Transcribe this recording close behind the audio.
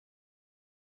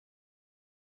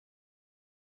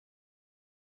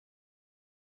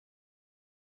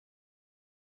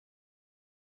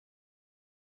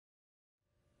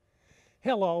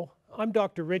Hello, I'm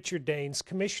Dr. Richard Daines,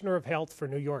 Commissioner of Health for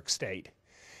New York State.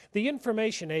 The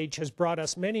information age has brought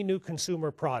us many new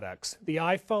consumer products, the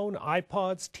iPhone,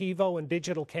 iPods, TiVo, and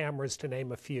digital cameras, to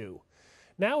name a few.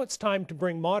 Now it's time to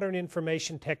bring modern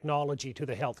information technology to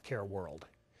the healthcare world.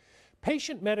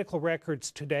 Patient medical records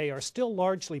today are still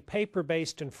largely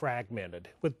paper-based and fragmented,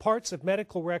 with parts of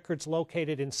medical records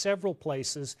located in several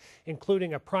places,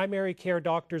 including a primary care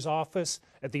doctor's office,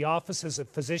 at the offices of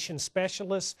physician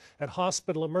specialists, at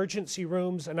hospital emergency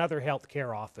rooms, and other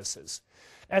healthcare offices.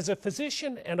 As a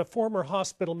physician and a former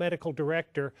hospital medical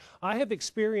director, I have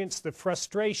experienced the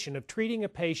frustration of treating a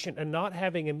patient and not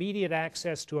having immediate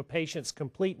access to a patient's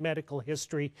complete medical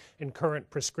history and current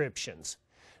prescriptions.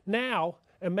 Now,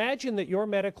 imagine that your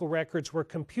medical records were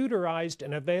computerized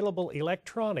and available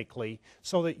electronically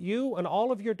so that you and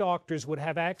all of your doctors would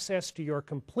have access to your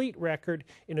complete record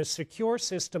in a secure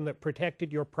system that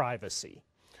protected your privacy.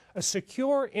 A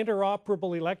secure,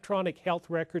 interoperable electronic health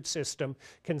record system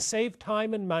can save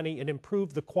time and money and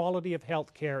improve the quality of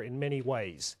health care in many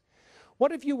ways.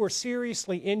 What if you were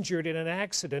seriously injured in an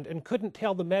accident and couldn't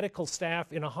tell the medical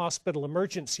staff in a hospital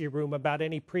emergency room about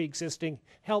any pre-existing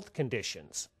health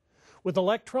conditions? With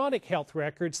electronic health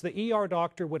records, the ER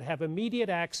doctor would have immediate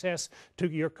access to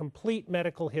your complete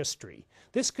medical history.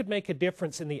 This could make a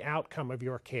difference in the outcome of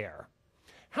your care.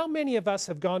 How many of us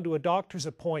have gone to a doctor's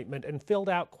appointment and filled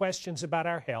out questions about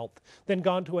our health, then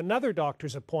gone to another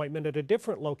doctor's appointment at a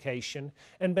different location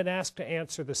and been asked to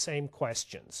answer the same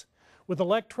questions? With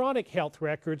electronic health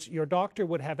records, your doctor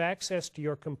would have access to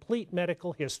your complete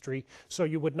medical history, so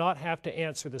you would not have to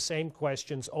answer the same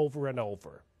questions over and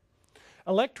over.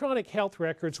 Electronic health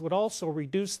records would also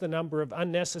reduce the number of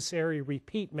unnecessary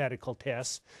repeat medical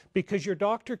tests because your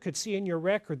doctor could see in your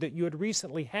record that you had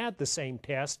recently had the same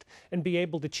test and be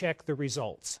able to check the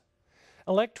results.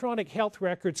 Electronic health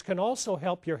records can also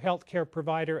help your healthcare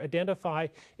provider identify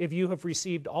if you have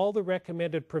received all the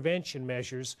recommended prevention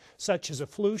measures, such as a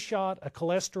flu shot, a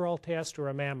cholesterol test, or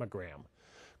a mammogram.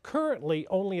 Currently,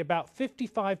 only about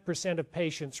 55% of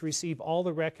patients receive all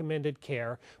the recommended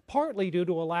care, partly due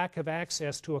to a lack of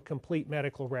access to a complete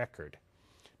medical record.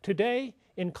 Today,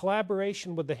 in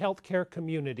collaboration with the healthcare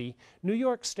community, New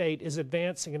York State is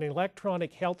advancing an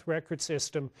electronic health record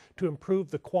system to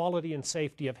improve the quality and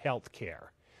safety of health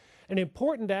care. An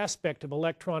important aspect of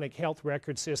electronic health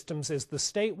record systems is the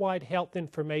Statewide Health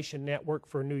Information Network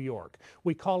for New York.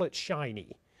 We call it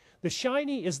SHIN-NY. The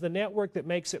SHIN-NY is the network that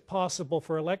makes it possible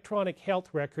for electronic health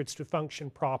records to function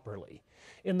properly.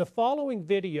 In the following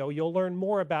video, you'll learn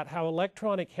more about how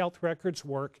electronic health records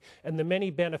work and the many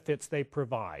benefits they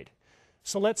provide.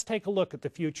 So let's take a look at the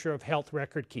future of health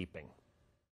record keeping.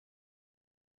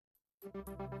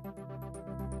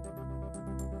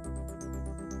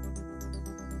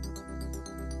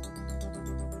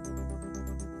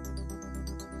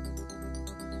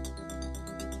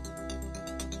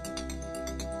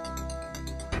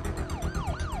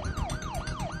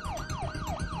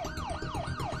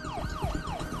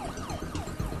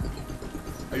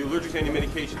 Are you allergic to any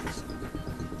medications?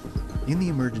 In the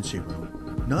emergency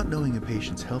room, not knowing a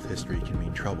patient's health history can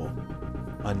mean trouble.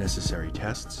 Unnecessary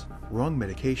tests, wrong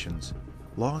medications,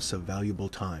 loss of valuable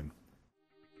time.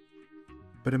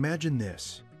 But imagine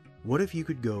this. What if you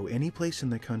could go any place in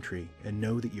the country and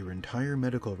know that your entire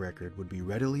medical record would be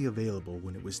readily available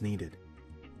when it was needed?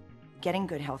 Getting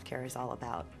good health care is all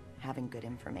about having good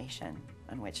information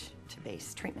on which to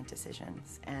base treatment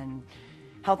decisions. And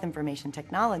health information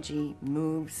technology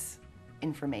moves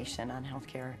information on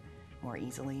healthcare more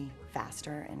easily,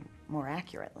 faster, and more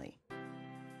accurately.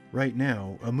 Right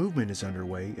now, a movement is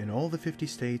underway in all the 50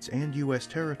 states and U.S.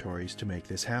 territories to make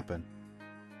this happen.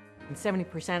 And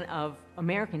 70% of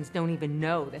Americans don't even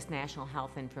know this National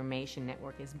Health Information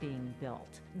Network is being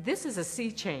built. This is a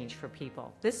sea change for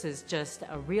people. This is just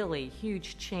a really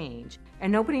huge change,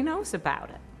 and nobody knows about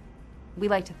it. We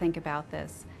like to think about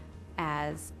this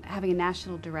as having a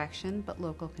national direction but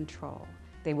local control.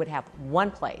 They would have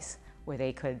one place where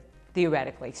they could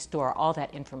theoretically store all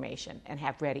that information and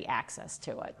have ready access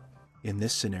to it. In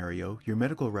this scenario, your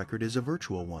medical record is a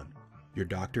virtual one. Your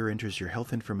doctor enters your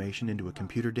health information into a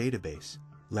computer database.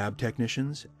 Lab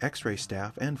technicians, x-ray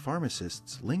staff, and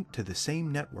pharmacists linked to the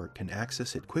same network can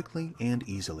access it quickly and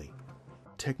easily.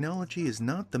 Technology is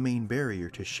not the main barrier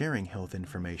to sharing health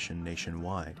information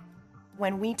nationwide.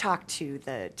 When we talk to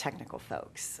the technical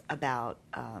folks about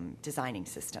designing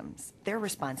systems, their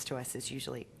response to us is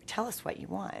usually, tell us what you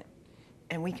want,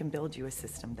 and we can build you a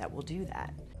system that will do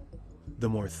that. The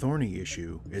more thorny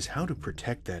issue is how to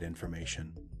protect that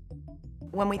information.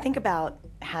 When we think about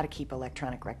how to keep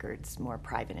electronic records more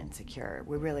private and secure.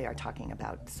 We really are talking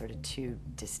about sort of two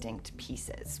distinct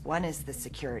pieces. One is the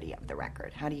security of the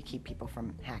record. How do you keep people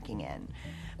from hacking in?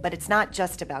 But it's not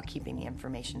just about keeping the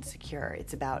information secure.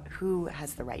 It's about who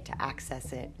has the right to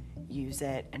access it, use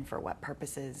it, and for what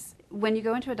purposes. When you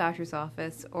go into a doctor's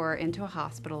office or into a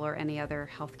hospital or any other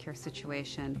healthcare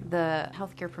situation, the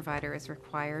healthcare provider is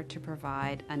required to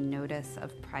provide a notice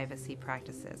of privacy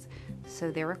practices.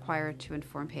 So they're required to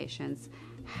inform patients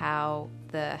how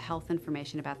the health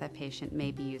information about that patient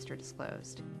may be used or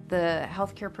disclosed. The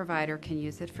healthcare provider can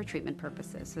use it for treatment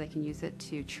purposes, so they can use it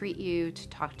to treat you, to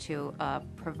talk to a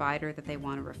provider that they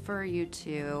want to refer you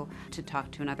to talk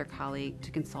to another colleague,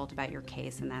 to consult about your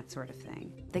case and that sort of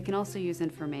thing. They can also use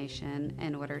information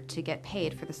in order to get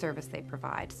paid for the service they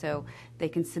provide, so they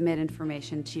can submit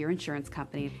information to your insurance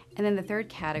company. And then the third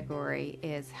category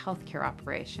is healthcare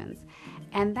operations,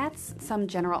 and that's some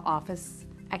general office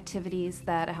activities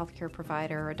that a healthcare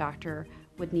provider or a doctor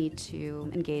would need to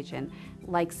engage in,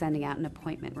 like sending out an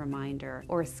appointment reminder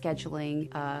or scheduling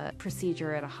a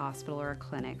procedure at a hospital or a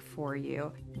clinic for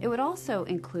you. It would also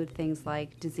include things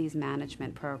like disease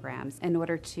management programs in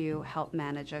order to help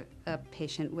manage a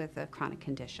patient with a chronic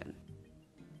condition.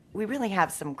 We really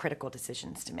have some critical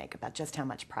decisions to make about just how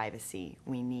much privacy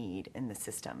we need in the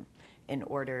system in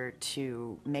order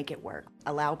to make it work,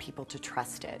 allow people to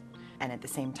trust it, and at the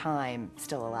same time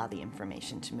still allow the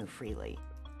information to move freely.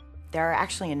 There are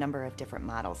actually a number of different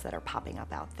models that are popping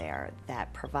up out there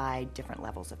that provide different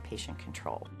levels of patient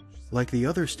control. Like the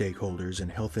other stakeholders in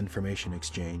health information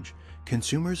exchange,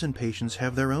 consumers and patients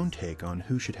have their own take on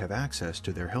who should have access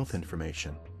to their health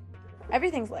information.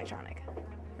 Everything's electronic,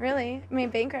 really. I mean,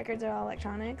 bank records are all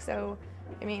electronic, so,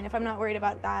 I mean, if I'm not worried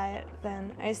about that,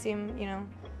 then I assume,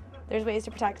 there's ways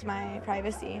to protect my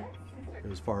privacy.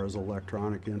 As far as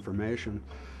electronic information,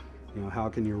 how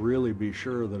can you really be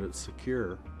sure that it's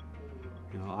secure?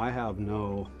 I have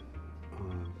no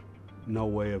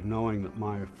way of knowing that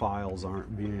my files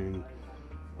aren't being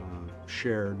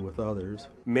shared with others.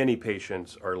 Many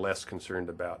patients are less concerned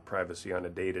about privacy on a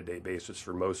day-to-day basis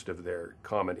for most of their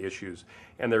common issues,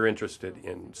 and they're interested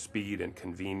in speed and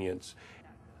convenience.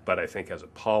 But I think as a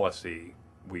policy,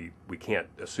 we can't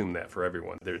assume that for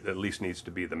everyone. There at least needs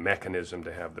to be the mechanism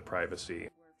to have the privacy.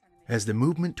 As the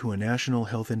movement to a national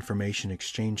health information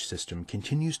exchange system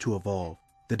continues to evolve,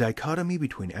 the dichotomy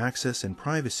between access and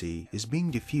privacy is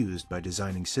being diffused by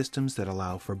designing systems that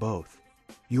allow for both.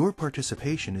 Your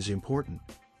participation is important.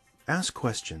 Ask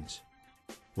questions.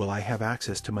 Will I have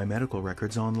access to my medical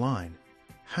records online?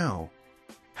 How?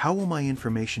 How will my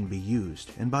information be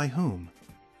used, and by whom?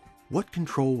 What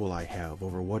control will I have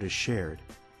over what is shared?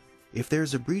 If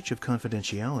there's a breach of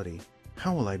confidentiality,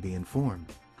 how will I be informed?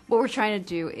 What we're trying to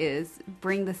do is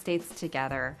bring the states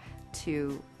together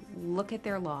to look at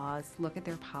their laws, look at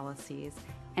their policies,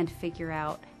 and figure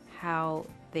out how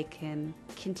they can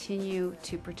continue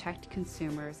to protect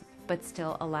consumers but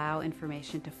still allow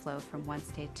information to flow from one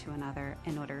state to another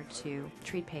in order to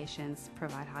treat patients,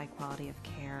 provide high quality of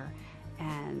care,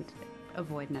 and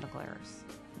avoid medical errors.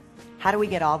 How do we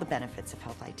get all the benefits of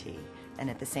health IT and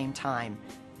at the same time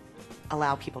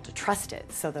allow people to trust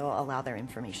it so they'll allow their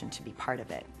information to be part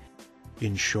of it?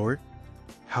 In short,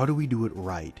 how do we do it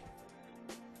right?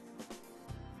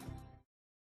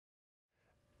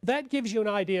 That gives you an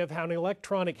idea of how an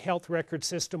electronic health record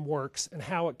system works and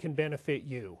how it can benefit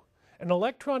you. An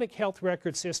electronic health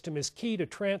record system is key to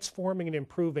transforming and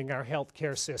improving our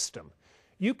healthcare system.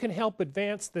 You can help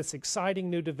advance this exciting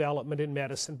new development in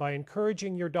medicine by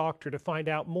encouraging your doctor to find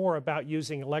out more about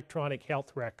using electronic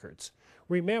health records.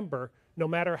 Remember, no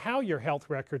matter how your health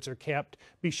records are kept,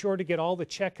 be sure to get all the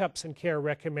checkups and care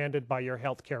recommended by your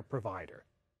healthcare provider.